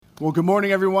Well, good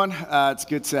morning, everyone. It's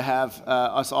good to have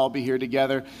us all be here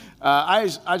together. I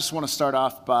just want to start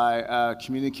off by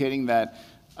communicating that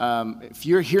if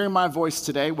you're hearing my voice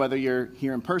today, whether you're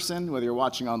here in person, whether you're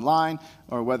watching online,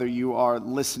 or whether you are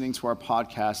listening to our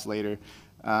podcast later,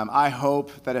 I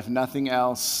hope that if nothing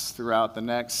else throughout the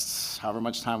next however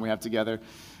much time we have together,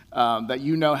 that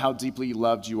you know how deeply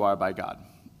loved you are by God,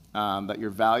 that your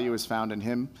value is found in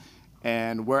Him,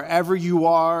 and wherever you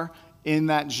are in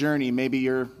that journey, maybe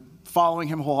you're following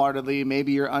Him wholeheartedly,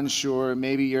 maybe you're unsure,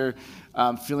 maybe you're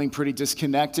feeling pretty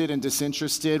disconnected and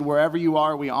disinterested. Wherever you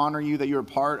are, we honor you that you're a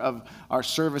part of our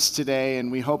service today, and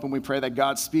we hope and we pray that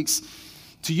God speaks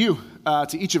to you,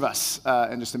 to each of us,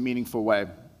 in just a meaningful way.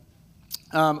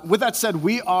 With that said,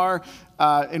 we are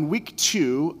in week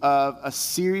 2 of a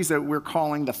series that we're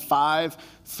calling The 5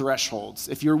 Thresholds.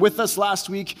 If you're with us last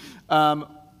week,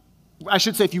 I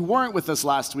should say, if you weren't with us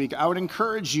last week, I would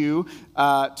encourage you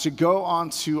to go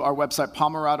onto our website,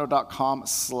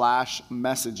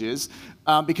 palmerado.com/messages,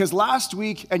 because last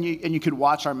week, and you could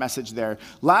watch our message there,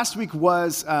 last week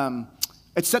was,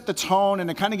 it set the tone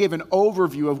and it kind of gave an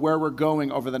overview of where we're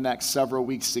going over the next several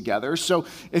weeks together. So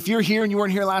if you're here and you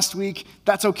weren't here last week,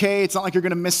 that's okay. It's not like you're going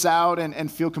to miss out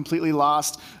and feel completely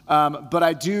lost. But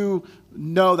I do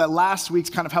know that last week's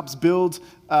kind of helps build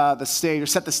the stage, or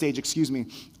set the stage,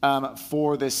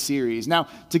 for this series. Now,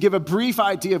 to give a brief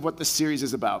idea of what this series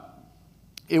is about,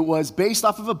 it was based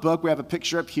off of a book, we have a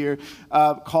picture up here,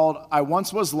 called I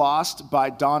Once Was Lost by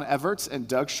Don Everts and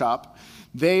Doug Schopp.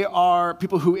 They are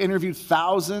people who interviewed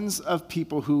thousands of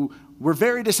people who were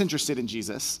very disinterested in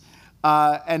Jesus,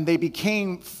 and they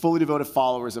became fully devoted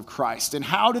followers of Christ. And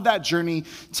how did that journey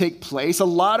take place? A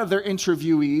lot of their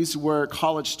interviewees were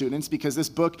college students, because this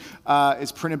book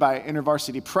is printed by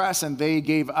InterVarsity Press, and they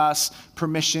gave us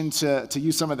permission to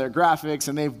use some of their graphics,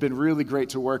 and they've been really great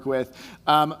to work with.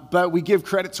 But we give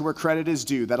credit to where credit is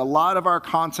due, that a lot of our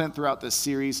content throughout this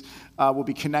series will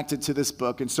be connected to this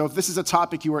book. And so if this is a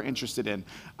topic you are interested in,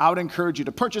 I would encourage you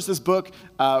to purchase this book,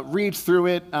 read through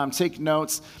it, take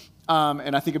notes,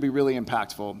 and I think it'll be really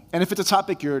impactful. And if it's a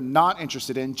topic you're not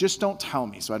interested in, just don't tell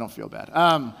me so I don't feel bad.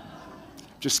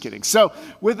 Just kidding. So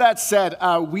with that said,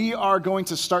 we are going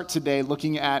to start today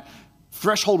looking at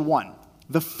Threshold 1.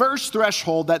 The first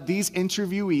threshold that these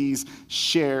interviewees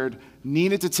shared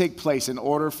needed to take place in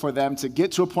order for them to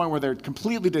get to a point where they're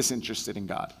completely disinterested in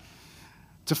God.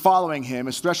 To following Him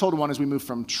is Threshold 1 as we move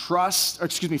from distrust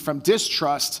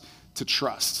to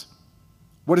trust.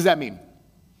 What does that mean?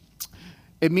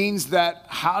 It means that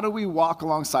how do we walk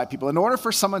alongside people? In order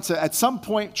for someone to, at some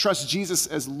point, trust Jesus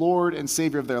as Lord and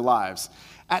Savior of their lives,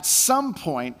 at some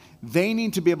point, they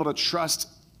need to be able to trust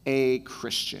a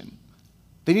Christian.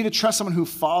 They need to trust someone who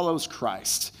follows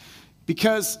Christ.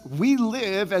 Because we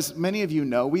live, as many of you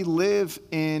know, we live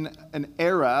in an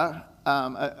era,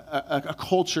 a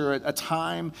culture, a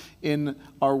time in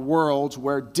our world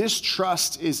where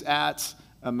distrust is at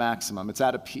a maximum. It's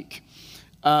at a peak.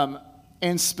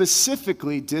 And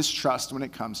specifically distrust when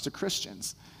it comes to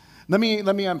Christians. Let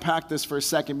me unpack this for a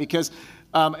second, because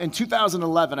in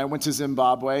 2011, I went to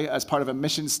Zimbabwe as part of a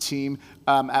missions team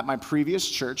at my previous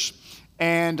church,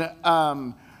 and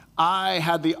I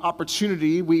had the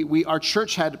opportunity, our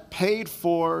church had paid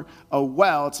for a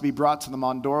well to be brought to the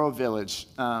Mondoro village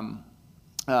in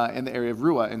the area of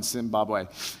Rua in Zimbabwe.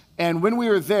 And when we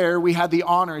were there, we had the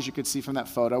honor, as you could see from that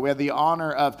photo, we had the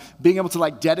honor of being able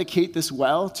to dedicate this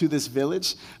well to this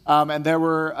village. And there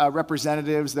were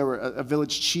representatives, there were a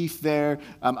village chief there,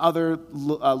 other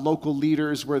local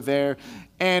leaders were there.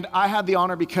 And I had the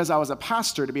honor, because I was a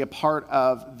pastor, to be a part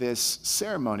of this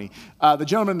ceremony. The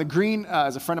gentleman in the green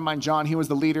is a friend of mine, John. He was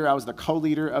the leader. I was the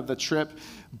co-leader of the trip.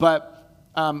 But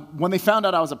when they found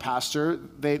out I was a pastor,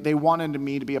 they wanted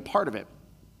me to be a part of it.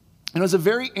 And it was a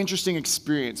very interesting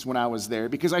experience when I was there,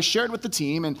 because I shared with the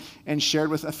team and shared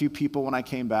with a few people when I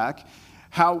came back,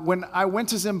 how when I went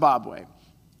to Zimbabwe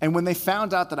and when they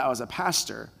found out that I was a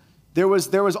pastor, there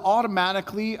was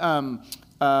automatically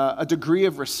a degree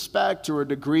of respect, or a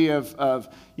degree of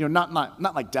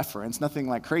not like deference, nothing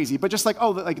like crazy, but just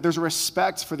there's a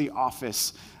respect for the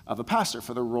office of a pastor,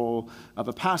 for the role of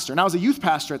a pastor. And I was a youth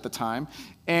pastor at the time,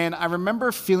 and I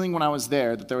remember feeling when I was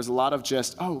there that there was a lot of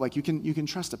just, you can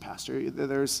trust a pastor.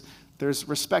 There's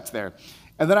respect there.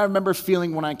 And then I remember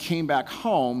feeling when I came back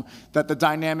home that the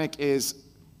dynamic is,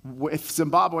 if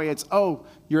Zimbabwe, it's,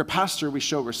 you're a pastor, we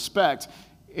show respect.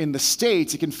 In the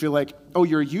States, it can feel like,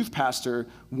 you're a youth pastor,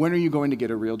 when are you going to get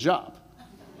a real job?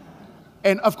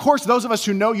 And of course, those of us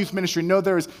who know youth ministry know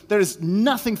there is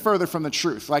nothing further from the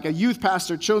truth. Like a youth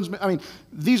pastor, children's, I mean,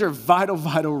 these are vital,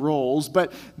 vital roles,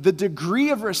 but the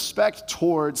degree of respect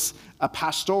towards a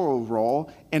pastoral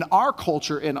role in our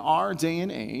culture, in our day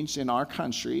and age, in our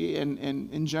country, and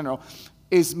in general,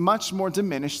 is much more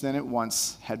diminished than it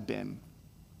once had been.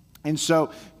 And so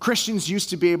Christians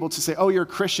used to be able to say, oh, you're a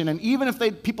Christian. And even if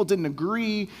people didn't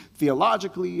agree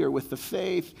theologically or with the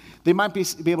faith, they might be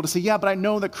able to say, yeah, but I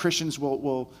know that Christians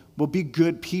will be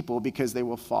good people because they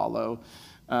will follow,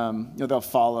 they'll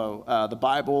follow the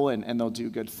Bible and they'll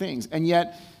do good things. And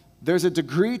yet there's a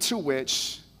degree to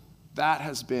which that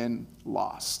has been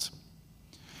lost.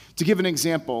 To give an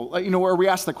example, where we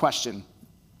ask the question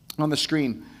on the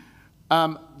screen,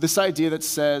 this idea that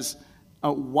says,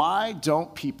 why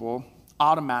don't people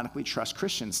automatically trust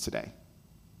Christians today?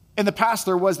 In the past,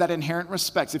 there was that inherent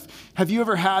respect. Have you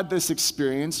ever had this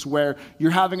experience where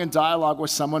you're having a dialogue with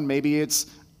someone? Maybe it's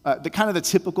the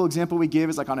typical example we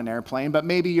give is like on an airplane, but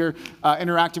maybe you're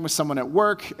interacting with someone at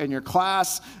work, in your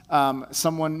class,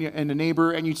 someone and a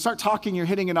neighbor, and you start talking, you're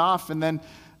hitting it off, and then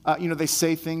they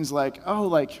say things like, I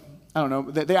don't know,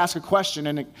 they ask a question,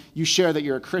 and you share that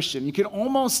you're a Christian. You can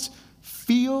almost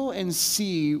feel and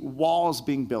see walls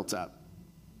being built up.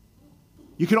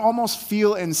 You can almost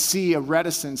feel and see a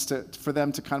reticence for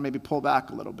them to kind of maybe pull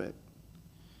back a little bit.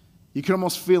 You can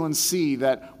almost feel and see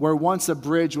that where once a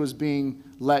bridge was being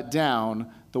let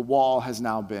down, the wall has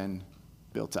now been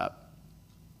built up.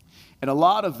 And a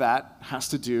lot of that has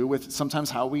to do with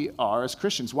sometimes how we are as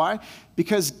Christians. Why?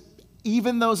 Because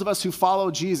even those of us who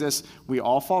follow Jesus, we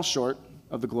all fall short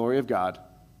of the glory of God.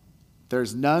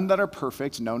 There's none that are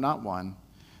perfect, no, not one.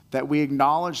 That we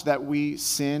acknowledge that we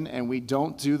sin and we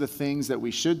don't do the things that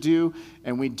we should do,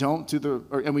 and we do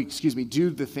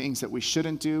the things that we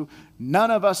shouldn't do.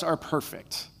 None of us are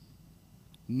perfect.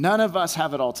 None of us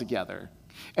have it all together.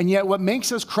 And yet what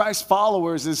makes us Christ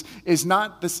followers is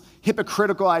not this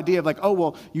hypocritical idea of like, oh,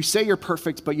 well, you say you're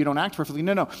perfect, but you don't act perfectly.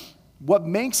 No. What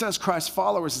makes us Christ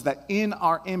followers is that in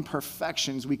our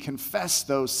imperfections, we confess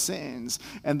those sins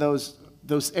and those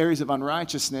areas of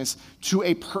unrighteousness to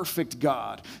a perfect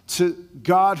God, to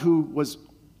God who was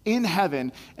in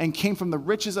heaven and came from the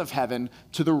riches of heaven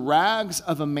to the rags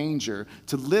of a manger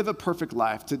to live a perfect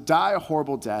life, to die a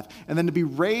horrible death, and then to be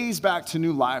raised back to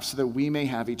new life so that we may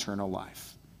have eternal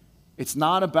life. It's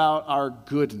not about our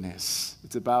goodness.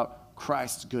 It's about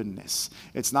Christ's goodness.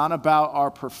 It's not about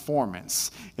our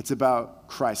performance. It's about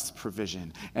Christ's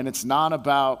provision. And it's not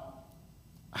about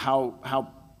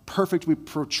how perfect we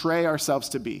portray ourselves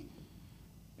to be.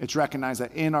 It's recognize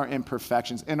that in our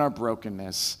imperfections, in our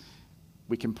brokenness,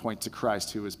 we can point to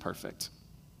Christ who is perfect.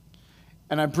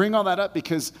 And I bring all that up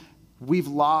because we've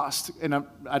lost, and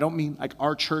I don't mean like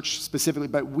our church specifically,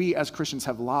 but we as Christians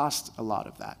have lost a lot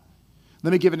of that.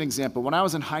 Let me give an example. When I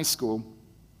was in high school,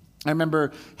 I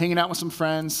remember hanging out with some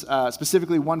friends,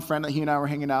 specifically one friend that he and I were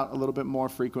hanging out a little bit more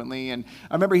frequently, and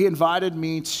I remember he invited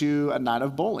me to a night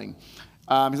of bowling.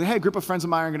 He's like, hey, a group of friends of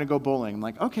mine are going to go bowling. I'm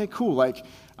like, okay, cool. Like,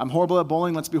 I'm horrible at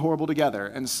bowling. Let's be horrible together.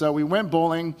 And so we went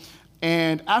bowling.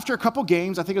 And after a couple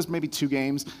games, I think it was maybe 2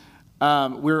 games,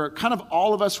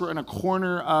 all of us were in a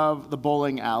corner of the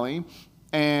bowling alley.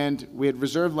 And we had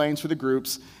reserved lanes for the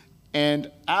groups. And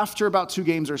after about 2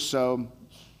 games or so,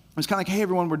 it was kind of like, hey,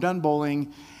 everyone, we're done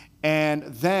bowling. And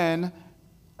then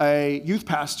a youth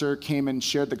pastor came and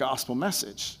shared the gospel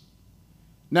message.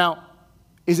 Now,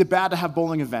 is it bad to have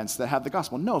bowling events that have the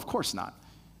gospel? No, of course not.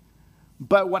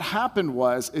 But what happened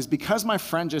is because my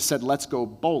friend just said, let's go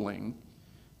bowling,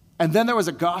 and then there was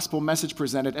a gospel message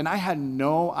presented, and I had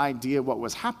no idea what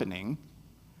was happening,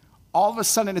 all of a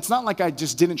sudden, it's not like I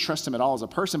just didn't trust him at all as a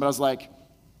person, but I was like,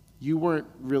 you weren't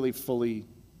really fully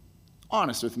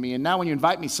honest with me. And now when you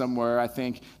invite me somewhere, I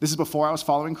think, this is before I was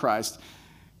following Christ,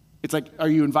 it's like, are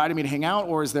you inviting me to hang out,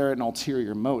 or is there an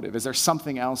ulterior motive? Is there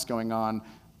something else going on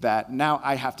that now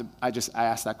I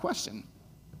ask that question?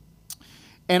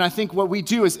 And I think what we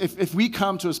do is if we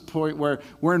come to a point where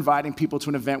we're inviting people to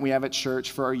an event we have at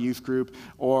church for our youth group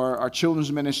or our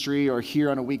children's ministry or here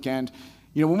on a weekend,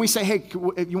 when we say, hey,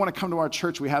 if you want to come to our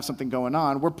church, we have something going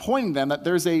on, we're pointing them that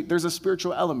there's a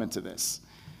spiritual element to this.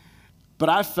 But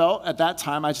I felt at that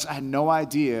time, I had no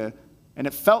idea, and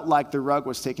it felt like the rug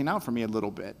was taken out for me a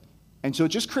little bit. And so it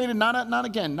just created not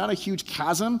a huge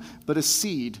chasm, but a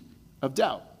seed of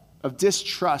doubt, of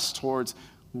distrust towards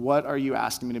what are you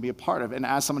asking me to be a part of? And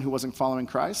as someone who wasn't following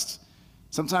Christ,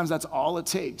 sometimes that's all it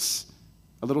takes,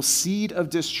 a little seed of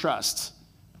distrust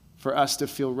for us to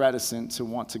feel reticent to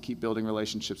want to keep building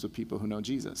relationships with people who know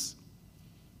Jesus.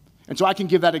 And so I can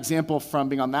give that example from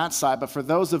being on that side, but for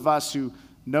those of us who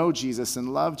know Jesus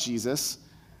and love Jesus,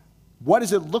 what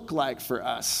does it look like for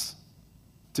us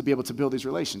to be able to build these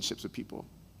relationships with people?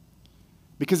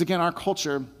 Because again, our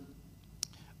culture,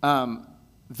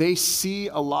 they see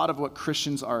a lot of what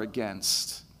Christians are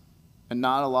against and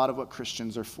not a lot of what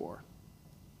Christians are for.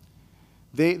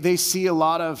 They see a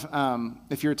lot of,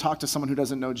 if you're to talk to someone who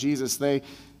doesn't know Jesus, okay,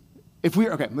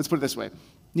 let's put it this way.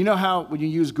 You know how when you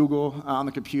use Google on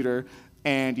the computer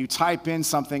and you type in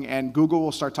something and Google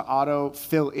will start to auto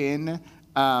fill in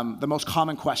the most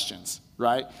common questions,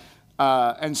 right?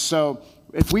 And so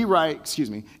if we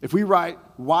write,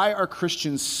 why are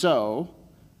Christians so,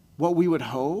 what we would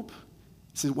hope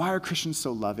is, why are Christians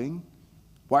so loving?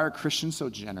 Why are Christians so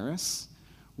generous?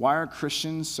 Why are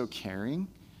Christians so caring?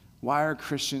 Why are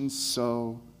Christians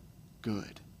so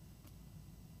good?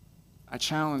 I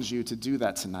challenge you to do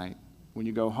that tonight when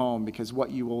you go home, because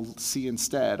what you will see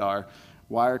instead are,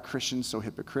 why are Christians so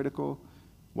hypocritical?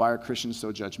 Why are Christians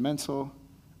so judgmental?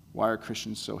 Why are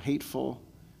Christians so hateful?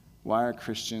 Why are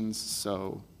Christians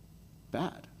so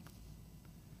bad?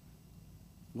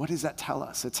 What does that tell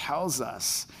us? It tells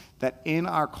us that in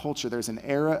our culture, there's an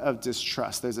era of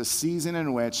distrust. There's a season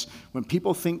in which when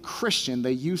people think Christian,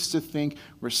 they used to think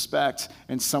respect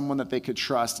and someone that they could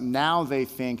trust. Now they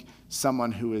think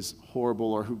someone who is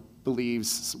horrible or who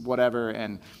believes whatever.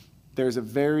 And there's a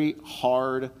very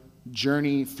hard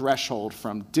journey threshold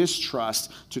from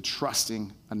distrust to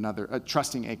trusting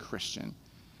a Christian.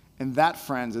 And that,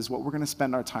 friends, is what we're going to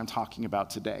spend our time talking about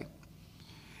today.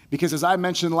 Because as I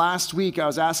mentioned last week, I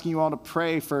was asking you all to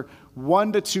pray for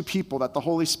 1 to 2 people that the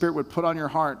Holy Spirit would put on your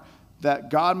heart that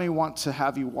God may want to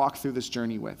have you walk through this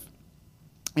journey with.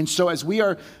 And so as we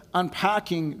are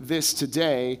unpacking this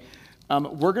today,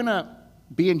 we're going to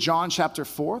be in John chapter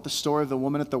 4, the story of the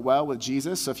woman at the well with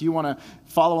Jesus. So if you want to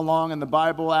follow along in the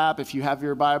Bible app, if you have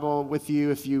your Bible with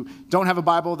you, if you don't have a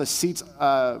Bible, the seats,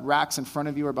 racks in front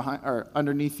of you or behind or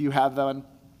underneath you have them.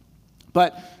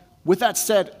 But with that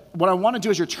said, what I want to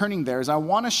do as you're turning there is I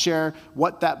want to share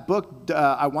what that book,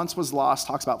 I Once Was Lost,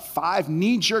 talks about 5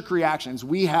 knee-jerk reactions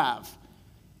we have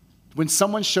when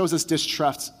someone shows us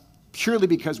distrust purely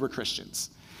because we're Christians.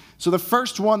 So the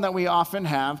first one that we often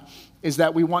have is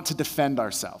that we want to defend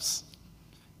ourselves.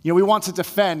 We want to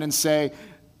defend and say,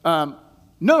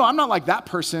 no, I'm not like that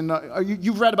person.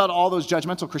 You've read about all those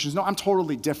judgmental Christians. No, I'm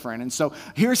totally different. And so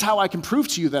here's how I can prove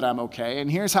to you that I'm okay. And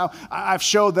here's how I've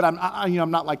showed that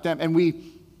I'm not like them. And we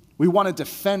want to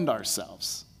defend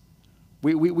ourselves.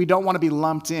 We don't want to be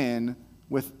lumped in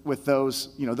with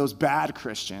those bad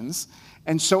Christians.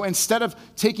 And so instead of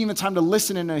taking the time to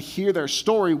listen and to hear their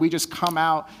story, we just come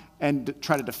out and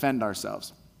try to defend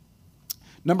ourselves.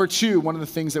 Number 2, one of the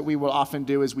things that we will often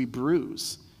do is we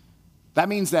bruise. That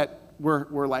means that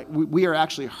we are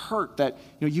actually hurt that,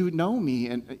 you know me,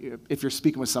 and if you're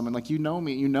speaking with someone, like, you know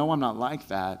me, I'm not like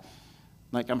that.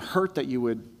 Like, I'm hurt that you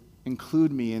would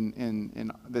include me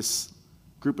in this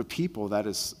group of people that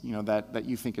is, that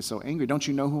you think is so angry. Don't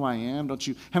you know who I am?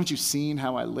 Haven't you seen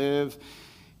how I live?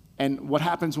 And what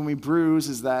happens when we bruise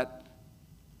is that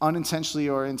unintentionally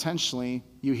or intentionally,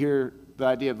 you hear the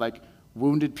idea of like,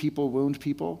 wounded people wound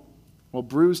people. Well,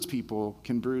 bruised people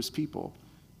can bruise people.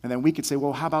 And then we could say,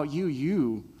 well, how about you?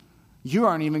 You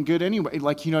aren't even good anyway.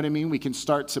 Like, you know what I mean? We can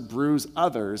start to bruise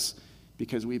others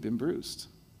because we've been bruised.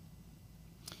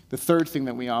 The third thing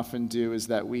that we often do is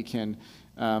that we can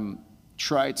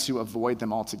try to avoid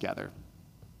them altogether.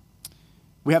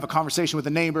 We have a conversation with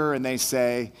a neighbor and they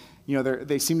say,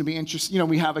 they seem to be interested.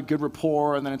 We have a good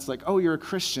rapport, and then it's like, oh, you're a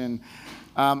Christian.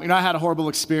 I had a horrible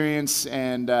experience,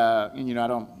 and I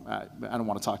don't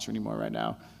want to talk to you anymore right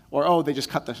now. Or, oh, they just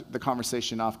cut the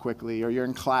conversation off quickly. Or you're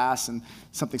in class and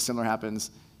something similar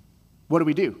happens. What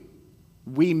do?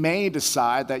 We may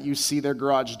decide that you see their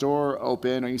garage door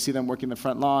open, or you see them working the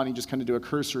front lawn, you just kind of do a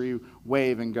cursory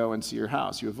wave and go into your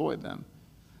house. You avoid them.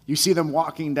 You see them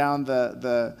walking down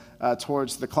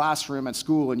towards the classroom at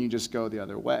school, and you just go the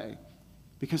other way.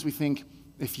 Because we think,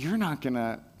 if you're not going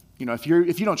to,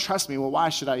 if you don't trust me, well, why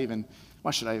should I even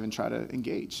try to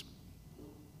engage?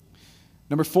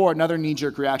 Number 4, another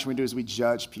knee-jerk reaction we do is we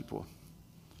judge people.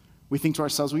 We think to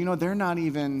ourselves, well, they're not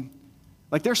even,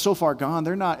 like, they're so far gone.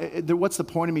 They're not, what's the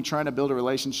point of me trying to build a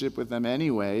relationship with them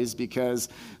anyways? Because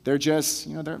they're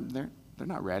just, they're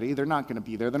not ready. They're not going to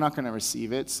be there. They're not going to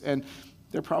receive it. And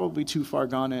they're probably too far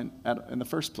gone in the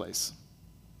first place.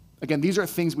 Again, these are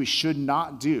things we should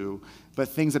not do, but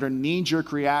things that are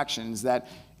knee-jerk reactions that,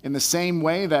 in the same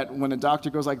way that when a doctor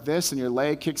goes like this and your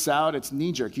leg kicks out, it's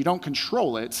knee-jerk. You don't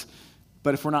control it,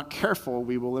 but if we're not careful,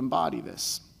 we will embody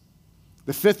this.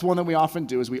 The 5th one that we often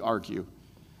do is we argue.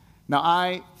 Now,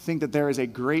 I think that there is a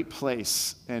great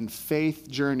place in faith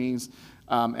journeys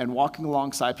and walking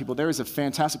alongside people, there is a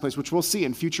fantastic place, which we'll see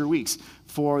in future weeks,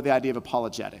 for the idea of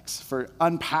apologetics, for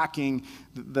unpacking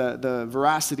the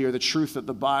veracity or the truth of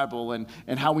the Bible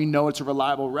and how we know it's a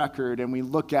reliable record, and we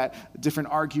look at different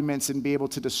arguments and be able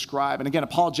to describe. And again,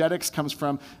 apologetics comes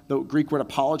from the Greek word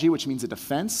apology, which means a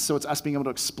defense. So it's us being able to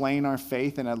explain our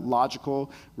faith in a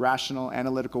logical, rational,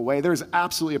 analytical way. There is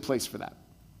absolutely a place for that.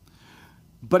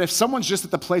 But if someone's just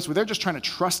at the place where they're just trying to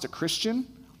trust a Christian,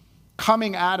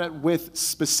 coming at it with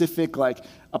specific, like,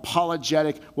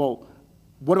 apologetic, well,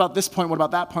 what about this point, what about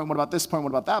that point, what about this point, what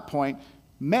about that point,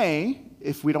 may,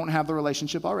 if we don't have the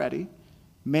relationship already,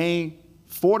 may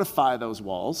fortify those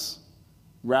walls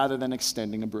rather than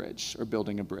extending a bridge or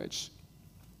building a bridge.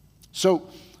 So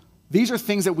these are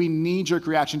things that we knee-jerk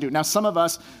reaction to. Now, some of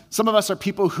us are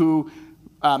people who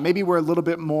maybe we're a little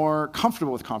bit more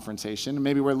comfortable with confrontation,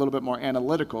 maybe we're a little bit more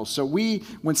analytical. So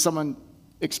when someone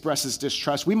expresses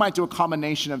distrust, we might do a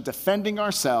combination of defending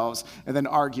ourselves and then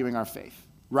arguing our faith,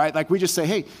 right? Like we just say,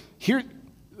 hey, here,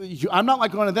 I'm not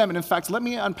like one of them, and in fact, let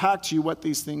me unpack to you what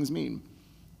these things mean.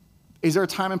 Is there a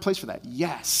time and place for that?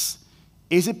 Yes.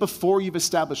 Is it before you've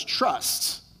established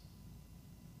trust?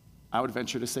 I would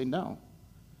venture to say no.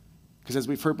 Because as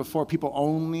we've heard before, people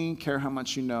only care how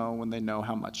much you know when they know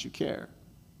how much you care.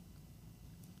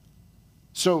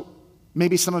 So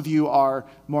maybe some of you are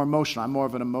more emotional. I'm more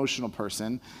of an emotional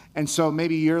person. And so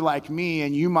maybe you're like me,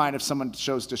 and you might, if someone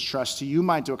shows distrust to you, you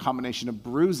might do a combination of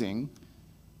bruising.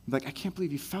 Like, I can't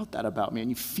believe you felt that about me. And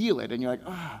you feel it, and you're like,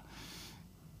 ah.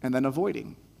 And then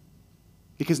avoiding.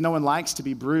 Because no one likes to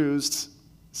be bruised,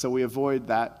 so we avoid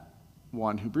that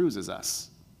one who bruises us.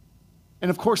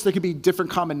 And of course, there could be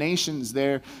different combinations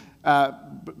there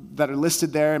that are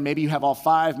listed there. And maybe you have all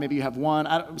five, maybe you have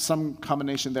one, some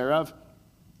combination thereof.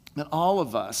 And all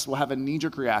of us will have a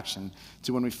knee-jerk reaction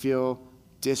to when we feel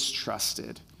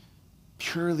distrusted,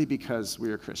 purely because we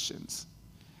are Christians.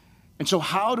 And so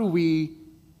how do we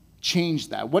change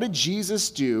that? What did Jesus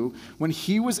do when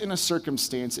he was in a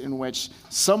circumstance in which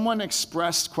someone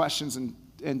expressed questions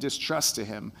and distrust to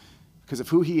him because of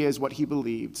who he is, what he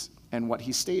believed, and what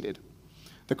he stated?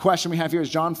 The question we have here is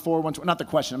John 4, 1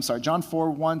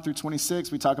 through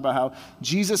 26. We talk about how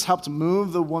Jesus helped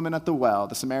move the woman at the well,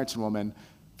 the Samaritan woman,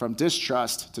 from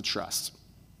distrust to trust.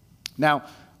 Now,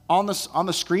 on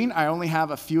the screen, I only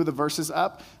have a few of the verses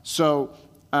up. So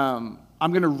I'm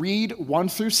going to read 1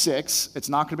 through 6. It's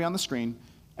not going to be on the screen.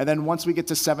 And then once we get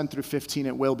to 7 through 15,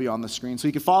 it will be on the screen. So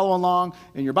you can follow along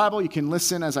in your Bible. You can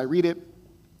listen as I read it.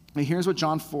 And here's what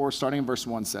John 4, starting in verse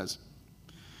 1 says.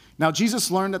 Now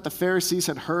Jesus learned that the Pharisees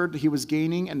had heard he was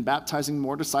gaining and baptizing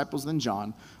more disciples than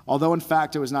John, although in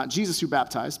fact it was not Jesus who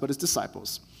baptized, but his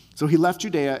disciples. So he left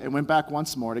Judea and went back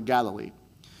once more to Galilee.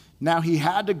 Now he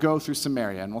had to go through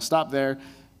Samaria, and we'll stop there.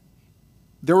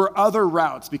 There were other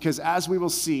routes because, as we will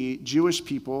see, Jewish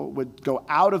people would go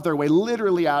out of their way,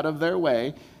 literally out of their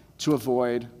way, to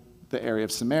avoid the area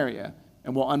of Samaria.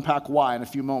 And we'll unpack why in a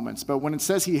few moments. But when it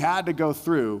says he had to go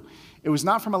through, it was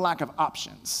not from a lack of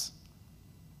options.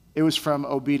 It was from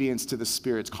obedience to the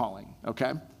Spirit's calling,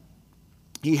 okay?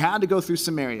 He had to go through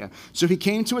Samaria. So he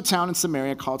came to a town in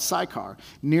Samaria called Sychar,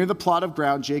 near the plot of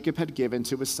ground Jacob had given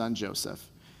to his son Joseph.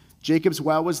 Jacob's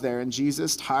well was there, and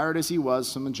Jesus, tired as he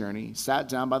was from the journey, sat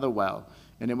down by the well,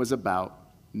 and it was about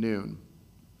noon.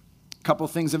 A couple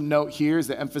things of note here is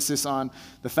the emphasis on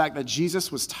the fact that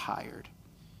Jesus was tired.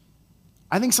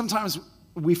 I think sometimes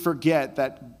we forget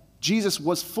that Jesus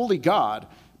was fully God,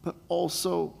 but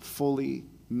also fully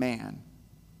man.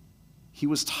 He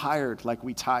was tired like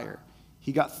we tire.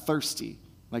 He got thirsty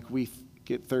like we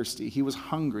get thirsty. He was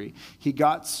hungry. He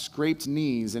got scraped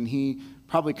knees, and he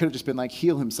probably could have just been like,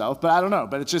 heal himself, but I don't know.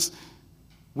 But it's just,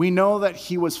 we know that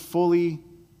he was fully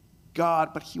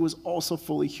God, but he was also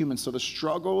fully human. So the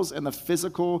struggles and the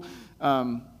physical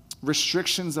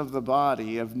restrictions of the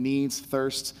body, of needs,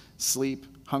 thirst, sleep,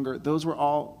 hunger, those were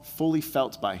all fully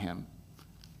felt by him.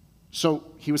 So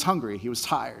he was hungry. He was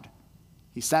tired.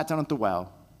 He sat down at the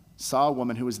well, saw a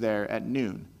woman who was there at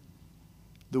noon.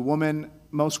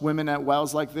 Most women at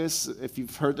wells like this, if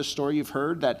you've heard the story, you've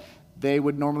heard that they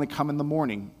would normally come in the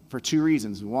morning for two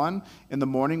reasons. One, in the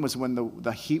morning was when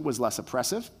the heat was less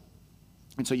oppressive,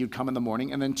 and so you'd come in the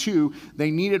morning. And then two,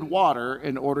 they needed water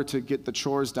in order to get the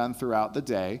chores done throughout the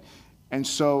day. And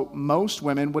so most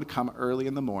women would come early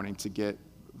in the morning to get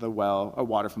the well, or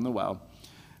water from the well.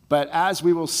 But as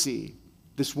we will see,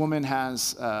 this woman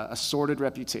has a sordid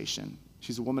reputation.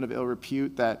 She's a woman of ill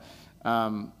repute that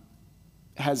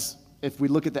has, if we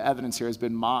look at the evidence here, has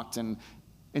been mocked and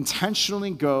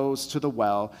intentionally goes to the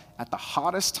well at the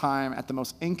hottest time, at the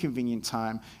most inconvenient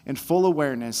time, in full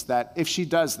awareness that if she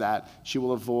does that, she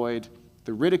will avoid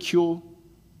the ridicule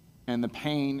and the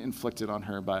pain inflicted on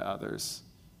her by others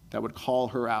that would call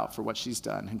her out for what she's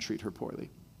done and treat her poorly.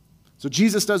 So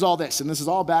Jesus does all this, and this is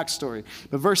all backstory.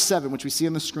 But verse 7, which we see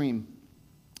on the screen,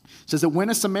 says that when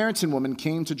a Samaritan woman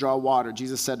came to draw water,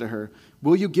 Jesus said to her,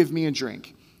 "Will you give me a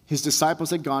drink?" His disciples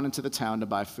had gone into the town to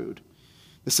buy food.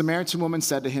 The Samaritan woman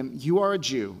said to him, "You are a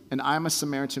Jew, and I am a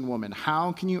Samaritan woman.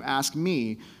 How can you ask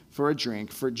me for a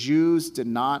drink?" For Jews did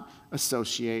not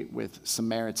associate with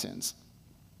Samaritans.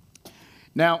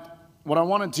 Now, what I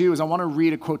want to do is I want to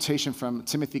read a quotation from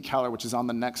Timothy Keller, which is on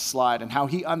the next slide, and how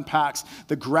he unpacks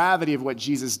the gravity of what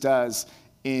Jesus does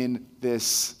in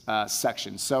this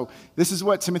section. So this is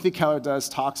what Timothy Keller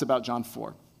talks about John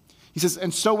 4. He says,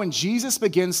 "And so when Jesus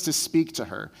begins to speak to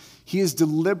her, he is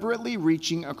deliberately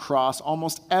reaching across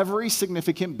almost every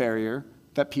significant barrier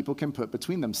that people can put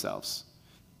between themselves.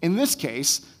 In this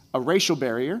case, a racial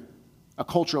barrier, a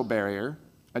cultural barrier,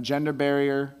 a gender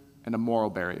barrier, and a moral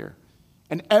barrier.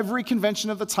 And every convention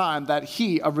of the time that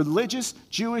he, a religious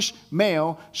Jewish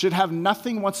male, should have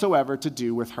nothing whatsoever to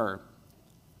do with her.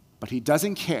 But he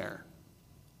doesn't care.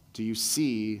 Do you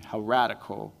see how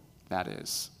radical that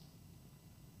is?"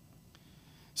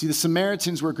 See, the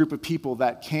Samaritans were a group of people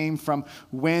that came from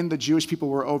when the Jewish people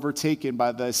were overtaken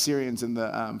by the Assyrians from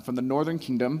the northern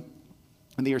kingdom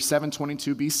in the year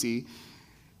 722 BC,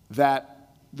 that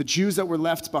the Jews that were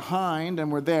left behind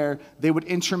and were there, they would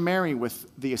intermarry with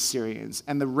the Assyrians.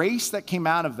 And the race that came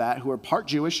out of that, who were part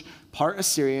Jewish, part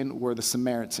Assyrian, were the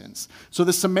Samaritans. So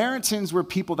the Samaritans were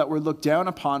people that were looked down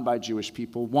upon by Jewish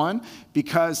people. One,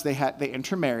 because they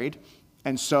intermarried,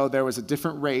 and so there was a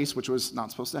different race, which was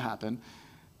not supposed to happen.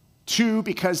 Two,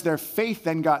 because their faith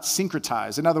then got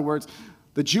syncretized. In other words,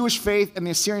 the Jewish faith and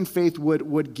the Assyrian faith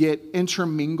would get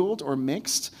intermingled or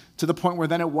mixed to the point where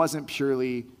then it wasn't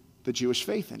purely the Jewish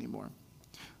faith anymore.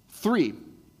 Three,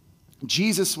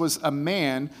 Jesus was a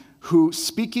man who,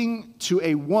 speaking to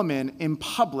a woman in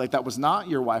public that was not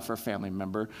your wife or family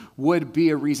member, would be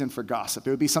a reason for gossip.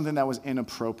 It would be something that was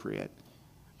inappropriate.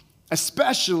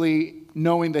 Especially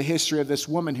knowing the history of this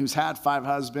woman who's had 5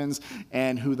 husbands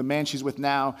and who the man she's with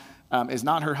now is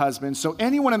not her husband. So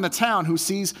anyone in the town who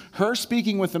sees her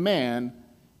speaking with a man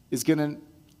is going to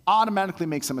automatically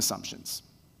make some assumptions.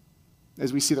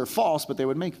 As we see, they're false, but they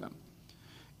would make them.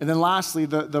 And then lastly,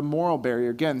 the moral barrier.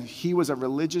 Again, he was a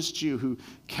religious Jew who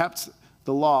kept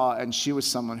the law, and she was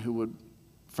someone who would,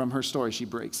 from her story, she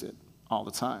breaks it all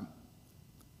the time.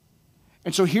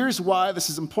 And so here's why this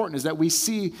is important, is that we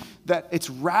see that it's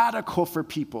radical for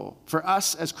people, for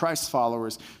us as Christ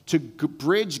followers, to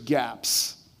bridge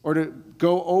gaps or to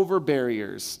go over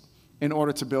barriers in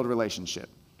order to build relationship.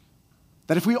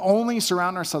 That if we only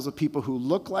surround ourselves with people who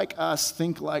look like us,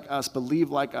 think like us,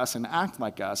 believe like us, and act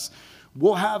like us,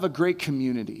 we'll have a great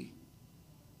community,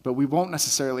 but we won't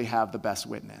necessarily have the best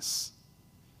witness.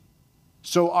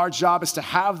 So our job is to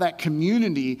have that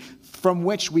community from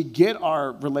which we get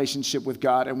our relationship with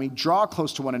God and we draw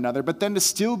close to one another, but then to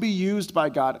still be used by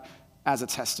God as a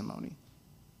testimony.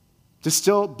 To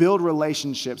still build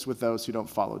relationships with those who don't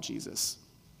follow Jesus.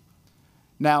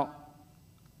 Now,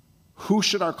 who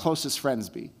should our closest friends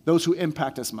be? Those who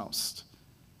impact us most.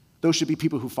 Those should be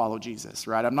people who follow Jesus,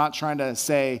 right? I'm not trying to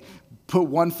say put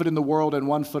one foot in the world and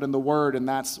one foot in the word, and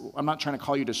I'm not trying to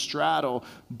call you to straddle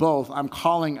both. I'm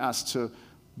calling us to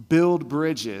build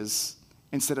bridges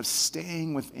instead of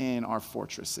staying within our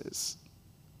fortresses.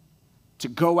 To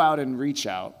go out and reach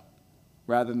out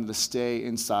rather than to stay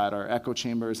inside our echo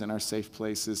chambers and our safe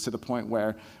places to the point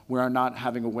where we are not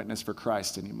having a witness for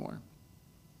Christ anymore.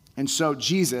 And so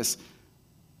Jesus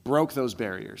broke those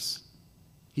barriers.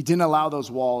 He didn't allow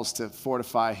those walls to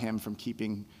fortify him from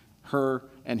keeping her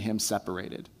and him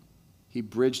separated. He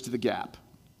bridged the gap,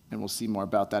 and we'll see more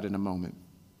about that in a moment.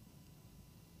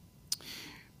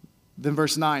 Then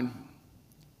verse 9,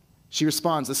 she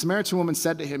responds, the Samaritan woman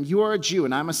said to him, "You are a Jew,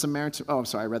 and I'm a Samaritan." Oh, I'm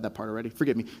sorry, I read that part already.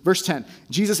 Forgive me. Verse 10,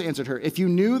 Jesus answered her, "If you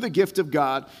knew the gift of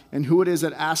God and who it is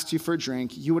that asks you for a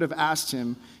drink, you would have asked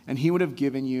him, and he would have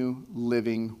given you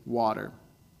living water."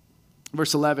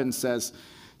 Verse 11 says,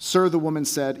 "Sir," the woman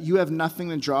said, "you have nothing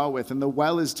to draw with, and the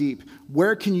well is deep.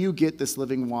 Where can you get this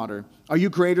living water? Are you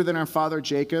greater than our father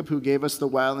Jacob, who gave us the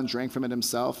well and drank from it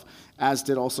himself, as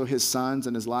did also his sons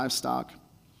and his livestock?"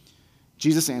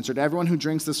 Jesus answered, "Everyone who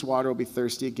drinks this water will be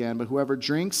thirsty again, but whoever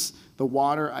drinks the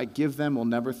water I give them will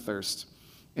never thirst.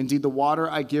 Indeed, the water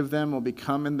I give them will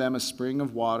become in them a spring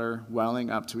of water welling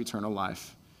up to eternal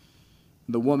life."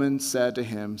 The woman said to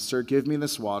him, "Sir, give me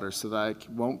this water so that I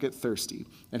won't get thirsty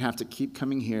and have to keep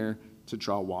coming here to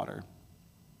draw water."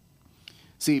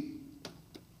 See,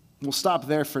 we'll stop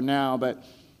there for now, but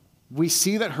we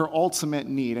see that her ultimate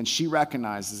need, and she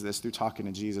recognizes this through talking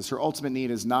to Jesus, her ultimate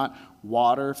need is not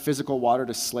water, physical water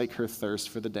to slake her thirst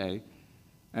for the day,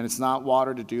 and it's not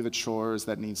water to do the chores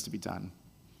that needs to be done.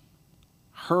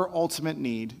 Her ultimate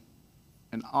need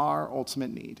and our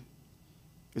ultimate need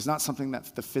is not something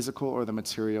that the physical or the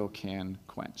material can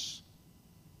quench.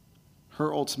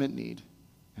 Her ultimate need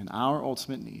and our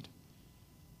ultimate need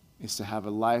is to have a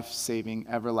life-saving,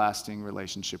 everlasting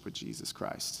relationship with Jesus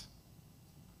Christ.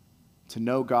 To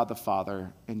know God the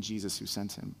Father and Jesus who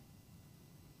sent him.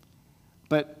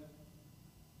 But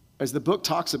as the book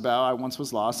talks about, I once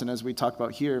was lost, and as we talk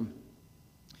about here,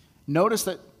 notice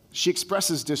that she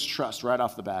expresses distrust right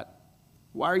off the bat.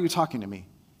 Why are you talking to me?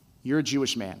 You're a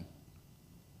Jewish man.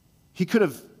 He could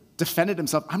have defended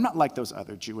himself. I'm not like those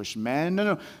other Jewish men.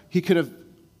 No. He could have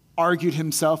argued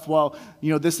himself, well,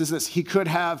 this. He could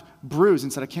have bruised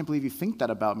and said, I can't believe you think that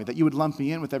about me, that you would lump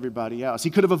me in with everybody else. He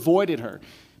could have avoided her.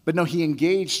 But no, he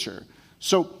engaged her.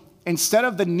 So instead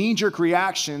of the knee-jerk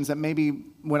reactions that maybe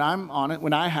when I'm on it,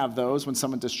 when I have those, when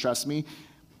someone distrusts me,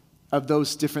 of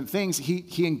those different things,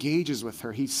 he engages with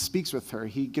her. He speaks with her.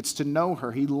 He gets to know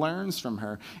her. He learns from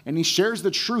her. And he shares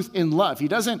the truth in love. He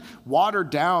doesn't water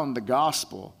down the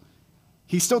gospel.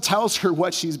 He still tells her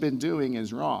what she's been doing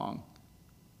is wrong.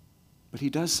 But he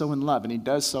does so in love, and he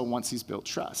does so once he's built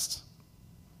trust.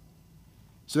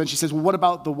 So then she says, well, what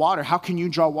about the water? How can you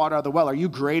draw water out of the well? Are you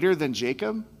greater than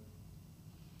Jacob?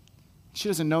 She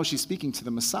doesn't know she's speaking to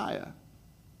the Messiah.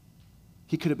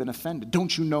 He could have been offended.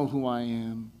 Don't you know who I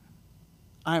am?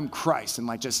 I am Christ,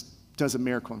 and just does a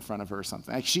miracle in front of her or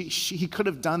something. He could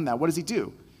have done that. What does he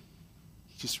do?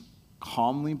 He just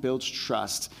calmly builds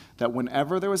trust that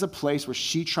whenever there was a place where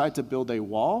she tried to build a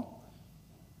wall,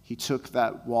 he took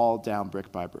that wall down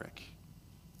brick by brick.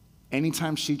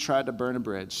 Anytime she tried to burn a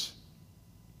bridge,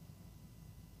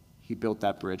 he built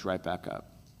that bridge right back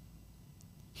up.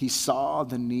 He saw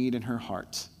the need in her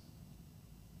heart,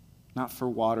 not for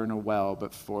water in a well,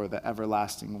 but for the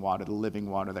everlasting water, the living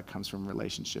water that comes from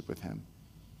relationship with him.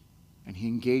 And he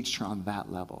engaged her on that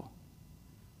level.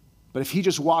 But if he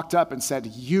just walked up and said,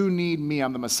 you need me,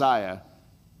 I'm the Messiah,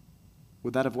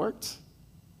 would that have worked?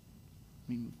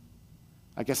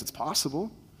 I guess it's possible.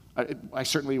 I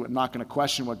certainly am not going to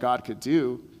question what God could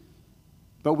do.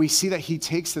 But we see that he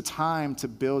takes the time to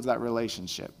build that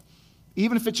relationship.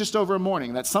 Even if it's just over a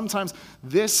morning, that sometimes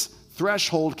this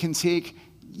threshold can take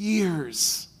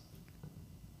years.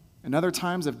 And other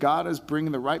times, if God is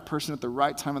bringing the right person at the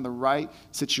right time in the right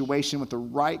situation with the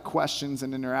right questions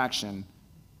and interaction,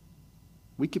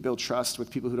 we could build trust with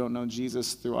people who don't know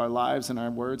Jesus through our lives and our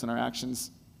words and our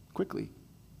actions quickly.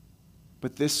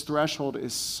 But this threshold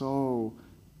is so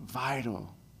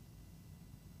vital.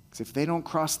 Because if they don't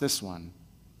cross this one,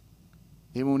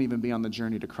 they won't even be on the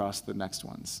journey to cross the next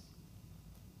ones.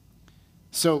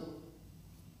 So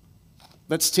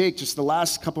let's take just the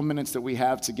last couple minutes that we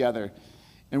have together,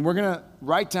 and we're going to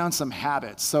write down some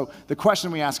habits. So the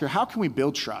question we ask her, how can we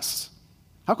build trust?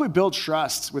 How can we build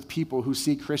trust with people who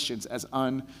see Christians as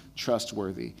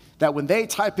untrustworthy? That when they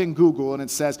type in Google and it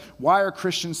says, why are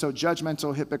Christians so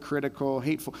judgmental, hypocritical,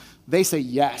 hateful? They say,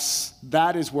 yes,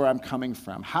 that is where I'm coming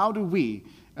from. How do we,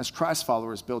 as Christ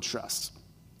followers, build trust?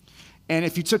 And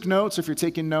if you took notes, or if you're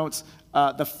taking notes,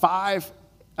 the 5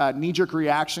 knee-jerk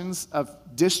reactions of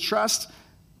distrust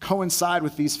coincide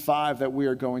with these 5 that we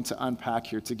are going to unpack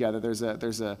here together. There's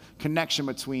a connection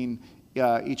between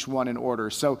each one in order.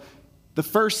 So the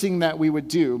first thing that we would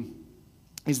do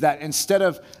is that instead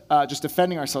of just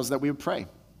defending ourselves, that we would pray.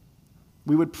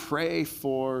 We would pray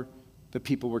for the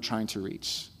people we're trying to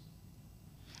reach.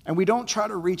 And we don't try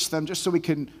to reach them just so we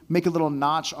can make a little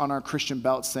notch on our Christian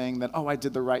belt saying that, oh, I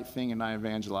did the right thing and I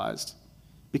evangelized.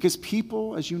 Because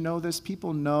people, as you know this,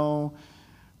 people know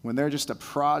when they're just a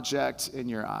project in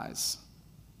your eyes.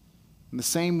 In the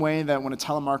same way that when a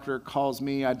telemarketer calls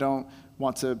me, I don't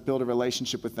want to build a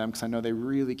relationship with them because I know they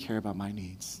really care about my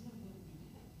needs.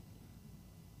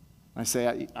 I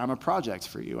say, I'm a project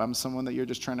for you. I'm someone that you're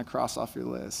just trying to cross off your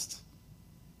list.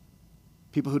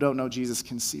 People who don't know Jesus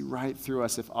can see right through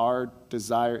us if our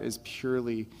desire is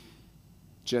purely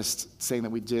just saying that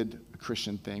we did a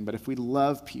Christian thing. But if we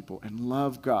love people and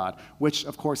love God, which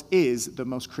of course is the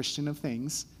most Christian of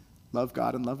things, love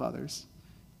God and love others,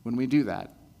 when we do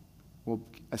that, will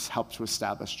help to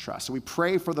establish trust. So we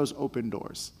pray for those open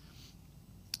doors.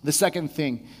 The second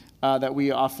thing that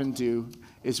we often do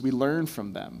is we learn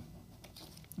from them.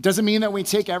 It doesn't mean that we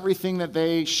take everything that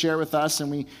they share with us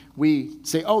and we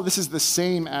say, oh, this is the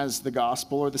same as the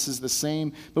gospel, or this is the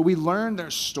same, but we learn their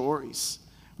stories.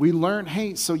 We learn,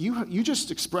 hey, so you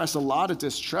just express a lot of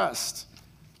distrust.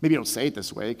 Maybe you don't say it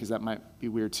this way because that might be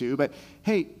weird too, but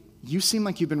hey, you seem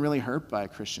like you've been really hurt by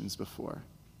Christians before.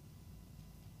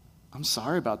 I'm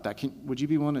sorry about that. Would you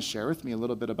be willing to share with me a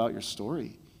little bit about your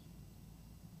story?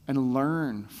 And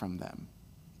learn from them.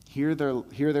 Hear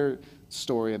their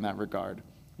story in that regard,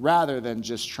 rather than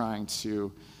just trying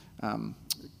to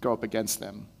go up against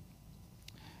them.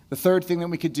 The third thing that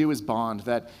we could do is bond,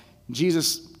 that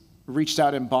Jesus reached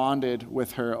out and bonded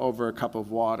with her over a cup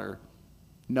of water,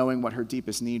 knowing what her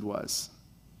deepest need was.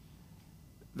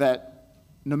 That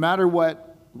no matter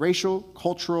what racial,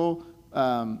 cultural,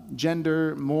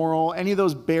 gender, moral, any of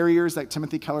those barriers that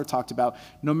Timothy Keller talked about,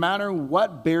 no matter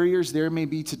what barriers there may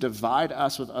be to divide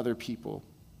us with other people,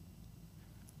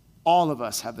 all of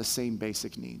us have the same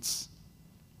basic needs.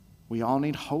 We all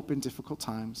need hope in difficult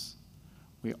times.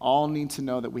 We all need to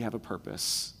know that we have a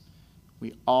purpose.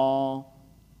 We all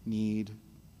need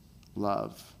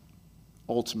love,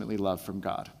 ultimately love from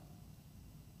God.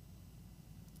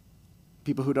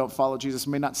 People who don't follow Jesus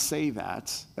may not say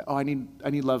that I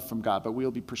need love from God, but we'll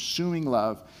be pursuing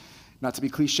love, not to be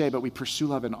cliche, but we pursue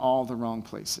love in all the wrong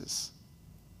places.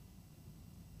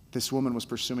 This woman was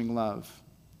pursuing love,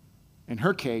 in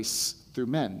her case, through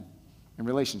men and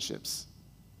relationships.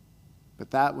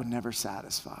 But that would never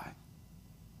satisfy.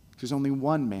 There's only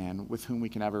one man with whom we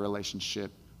can have a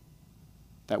relationship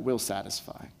that will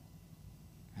satisfy.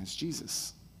 And it's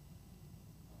Jesus.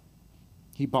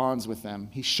 He bonds with them.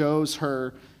 He shows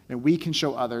her, and we can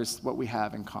show others what we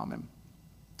have in common.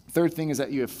 Third thing is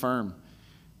that you affirm.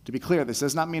 To be clear, this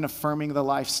does not mean affirming the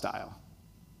lifestyle.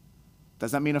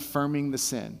 Does not mean affirming the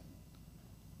sin,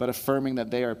 but affirming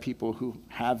that they are people who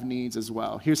have needs as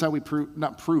well. Here's how we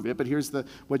not prove it, but here's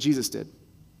what Jesus did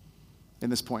in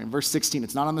this point. In verse 16,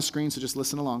 it's not on the screen, so just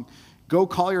listen along. Go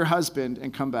call your husband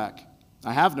and come back.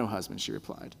 I have no husband, she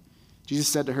replied. Jesus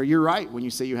said to her, you're right when you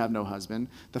say you have no husband.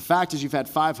 The fact is you've had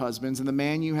 5 husbands, and the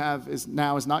man you have is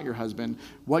not your husband.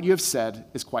 What you have said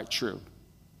is quite true.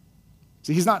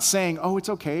 See, he's not saying, it's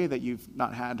okay that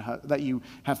that you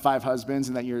have 5 husbands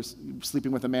and that you're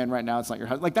sleeping with a man right now. It's not your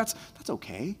husband. Like, that's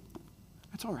okay.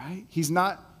 That's all right. He's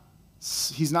not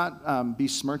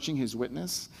besmirching his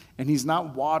witness, and he's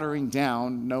not watering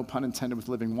down, no pun intended with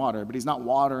living water, but he's not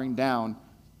watering down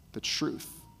the truth.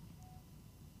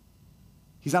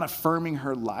 He's not affirming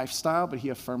her lifestyle, but he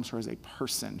affirms her as a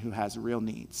person who has real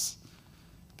needs.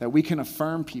 That we can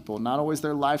affirm people, not always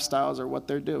their lifestyles or what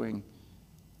they're doing,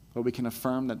 but we can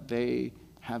affirm that they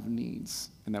have needs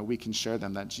and that we can share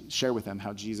with them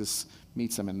how Jesus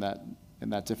meets them in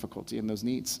that difficulty and those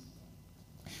needs.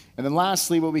 And then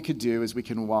lastly, what we could do is we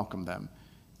can welcome them.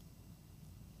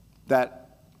 That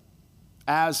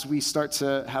as we start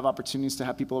to have opportunities to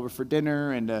have people over for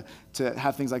dinner and to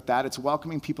have things like that, it's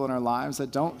welcoming people in our lives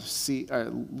that don't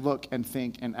look and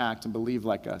think and act and believe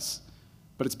like us.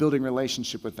 But it's building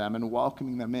relationship with them and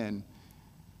welcoming them in,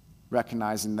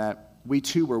 recognizing that we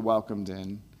too were welcomed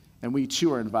in and we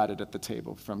too are invited at the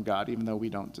table from God, even though we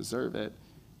don't deserve it.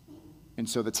 And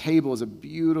so the table is a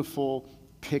beautiful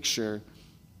picture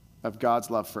of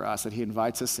God's love for us, that he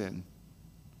invites us in.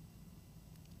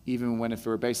 Even when if it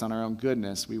were based on our own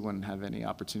goodness, we wouldn't have any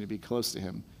opportunity to be close to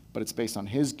him. But it's based on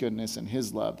his goodness and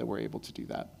his love that we're able to do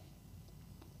that.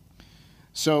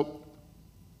 So,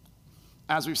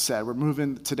 as we've said, we're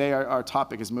moving, today our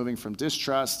topic is moving from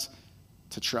distrust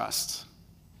to trust.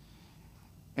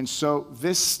 And so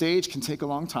this stage can take a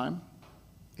long time.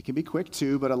 It can be quick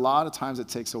too, but a lot of times it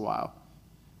takes a while.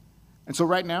 And so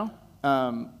right now,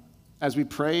 as we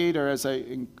prayed, or as I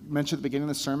mentioned at the beginning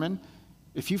of the sermon,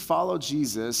 if you follow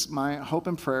Jesus, my hope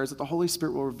and prayer is that the Holy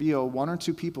Spirit will reveal 1 or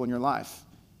 2 people in your life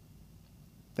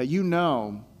that you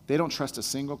know they don't trust a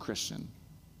single Christian.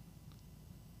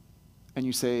 And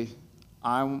you say,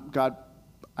 God,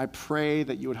 I pray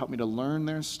that you would help me to learn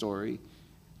their story,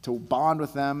 to bond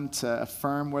with them, to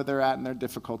affirm where they're at in their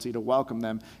difficulty, to welcome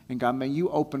them. And God, may you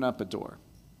open up a door.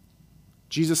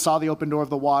 Jesus saw the open door of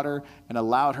the water and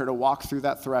allowed her to walk through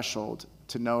that threshold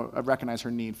to recognize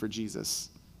her need for Jesus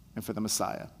and for the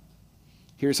Messiah.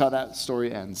 Here's how that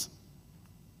story ends.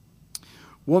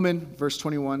 Woman, verse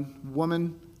 21,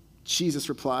 woman, Jesus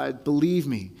replied, believe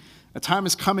me, a time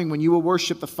is coming when you will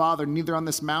worship the Father neither on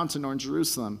this mountain nor in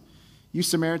Jerusalem. You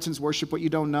Samaritans worship what you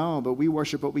don't know, but we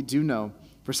worship what we do know,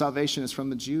 for salvation is from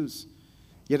the Jews.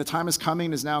 Yet a time is coming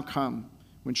and is now come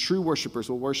when true worshipers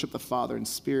will worship the Father in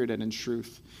spirit and in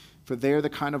truth, for they are the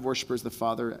kind of worshipers the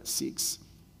Father seeks.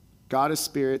 God is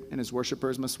spirit, and his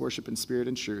worshipers must worship in spirit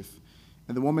and truth.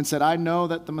 And the woman said, I know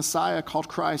that the Messiah called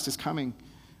Christ is coming.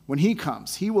 When he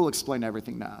comes, he will explain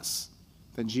everything to us.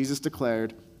 Then Jesus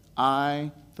declared,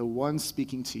 I, the one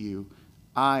speaking to you,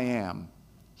 I am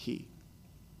he.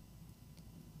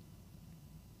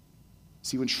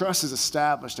 See, when trust is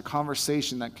established, a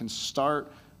conversation that can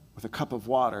start with a cup of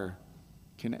water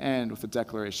can end with a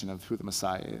declaration of who the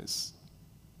Messiah is.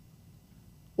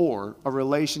 Or a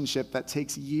relationship that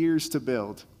takes years to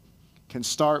build can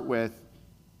start with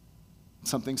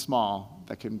something small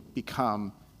that can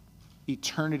become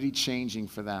eternity changing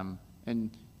for them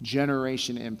and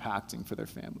generation impacting for their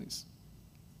families.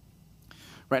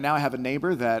 Right now I have a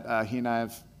neighbor that he and I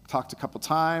have talked a couple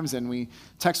times, and we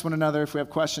text one another if we have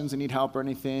questions and need help or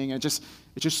anything. And it's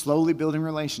just slowly building a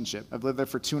relationship. I've lived there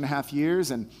for 2.5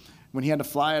 years, and when he had to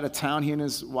fly out of town, he and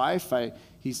his wife,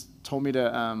 he's told me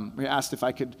to, he asked if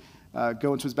I could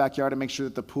go into his backyard and make sure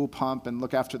that the pool pump and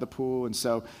look after the pool. And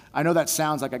so I know that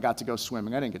sounds like I got to go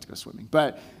swimming. I didn't get to go swimming,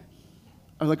 but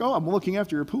I was like, oh, I'm looking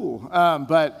after your pool.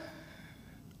 But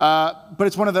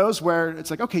it's one of those where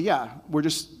it's like, okay, yeah, we're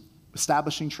just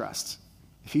establishing trust.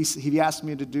 If he asked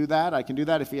me to do that, I can do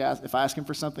that. If I ask him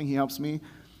for something, he helps me.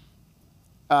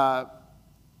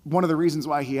 One of the reasons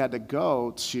why he had to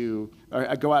go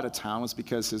out of town was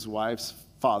because his wife's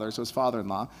father, so his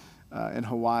father-in-law in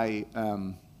Hawaii,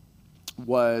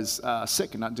 was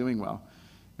sick and not doing well.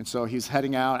 And so he's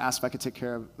heading out, asked if I could take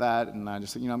care of that, and I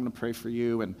just said, I'm going to pray for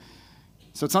you. And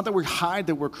so it's not that we hide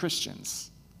that we're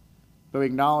Christians, but we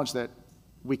acknowledge that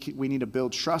we need to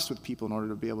build trust with people in order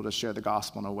to be able to share the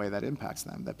gospel in a way that impacts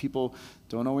them, that people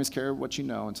don't always care what you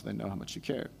know until they know how much you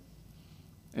care.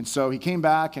 And so he came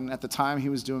back, and at the time he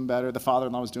was doing better. The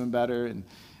father-in-law was doing better, and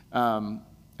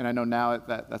I know now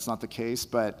that's not the case,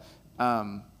 but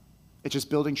it's just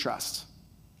building trust.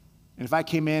 And if I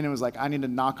came in and was like, I need to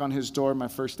knock on his door my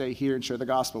first day here and share the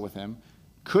gospel with him,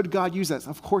 could God use that?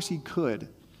 Of course he could. I'm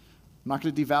not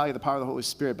going to devalue the power of the Holy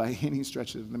Spirit by any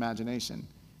stretch of the imagination.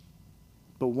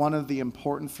 But one of the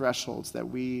important thresholds that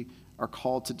we are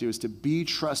called to do is to be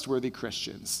trustworthy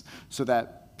Christians, so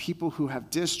that people who have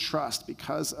distrust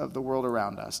because of the world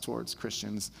around us towards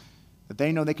Christians, that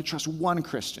they know they can trust one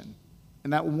Christian.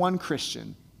 And that one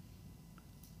Christian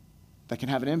that can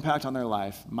have an impact on their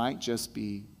life might just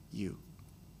be you.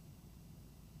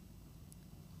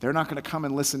 They're not going to come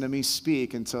and listen to me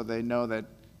speak until they know that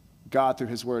God, through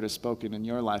his word, has spoken in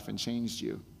your life and changed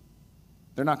you.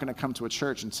 They're not going to come to a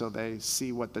church until they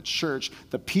see what the church,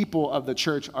 the people of the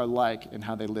church are like and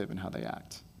how they live and how they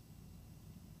act.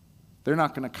 They're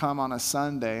not going to come on a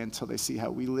Sunday until they see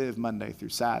how we live Monday through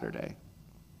Saturday.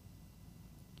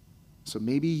 So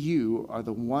maybe you are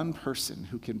the one person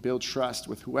who can build trust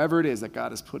with whoever it is that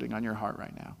God is putting on your heart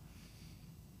right now.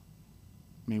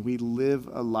 May we live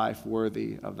a life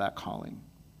worthy of that calling.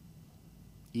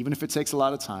 Even if it takes a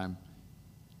lot of time,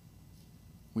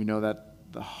 we know that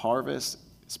the harvest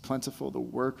is plentiful, the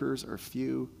workers are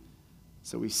few,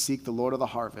 so we seek the Lord of the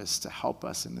harvest to help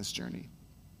us in this journey.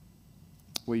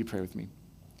 Will you pray with me?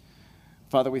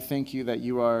 Father, we thank you that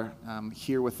you are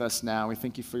here with us now. We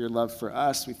thank you for your love for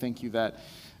us. We thank you that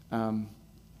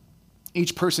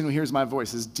each person who hears my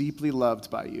voice is deeply loved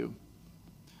by you.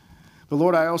 But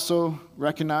Lord, I also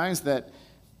recognize that,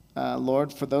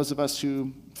 Lord, for those of us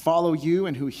who follow you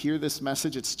and who hear this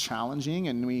message, it's challenging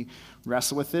and we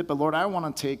wrestle with it. But Lord,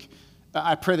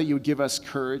 I pray that you would give us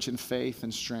courage and faith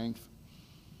and strength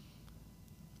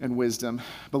and wisdom.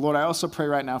 But Lord, I also pray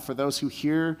right now for those who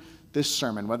hear this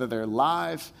sermon, whether they're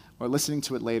live or listening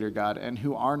to it later, God, and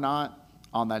who are not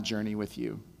on that journey with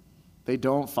you. They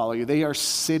don't follow you. They are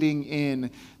sitting in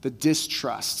the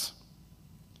distrust.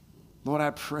 Lord,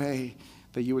 I pray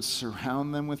that you would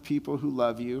surround them with people who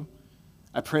love you.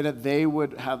 I pray that they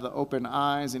would have the open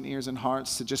eyes and ears and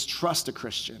hearts to just trust a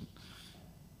Christian.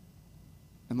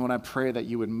 And Lord, I pray that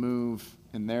you would move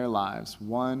in their lives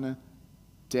one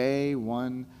day,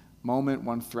 one moment,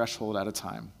 one threshold at a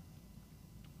time.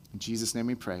 In Jesus' name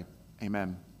we pray.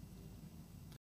 Amen.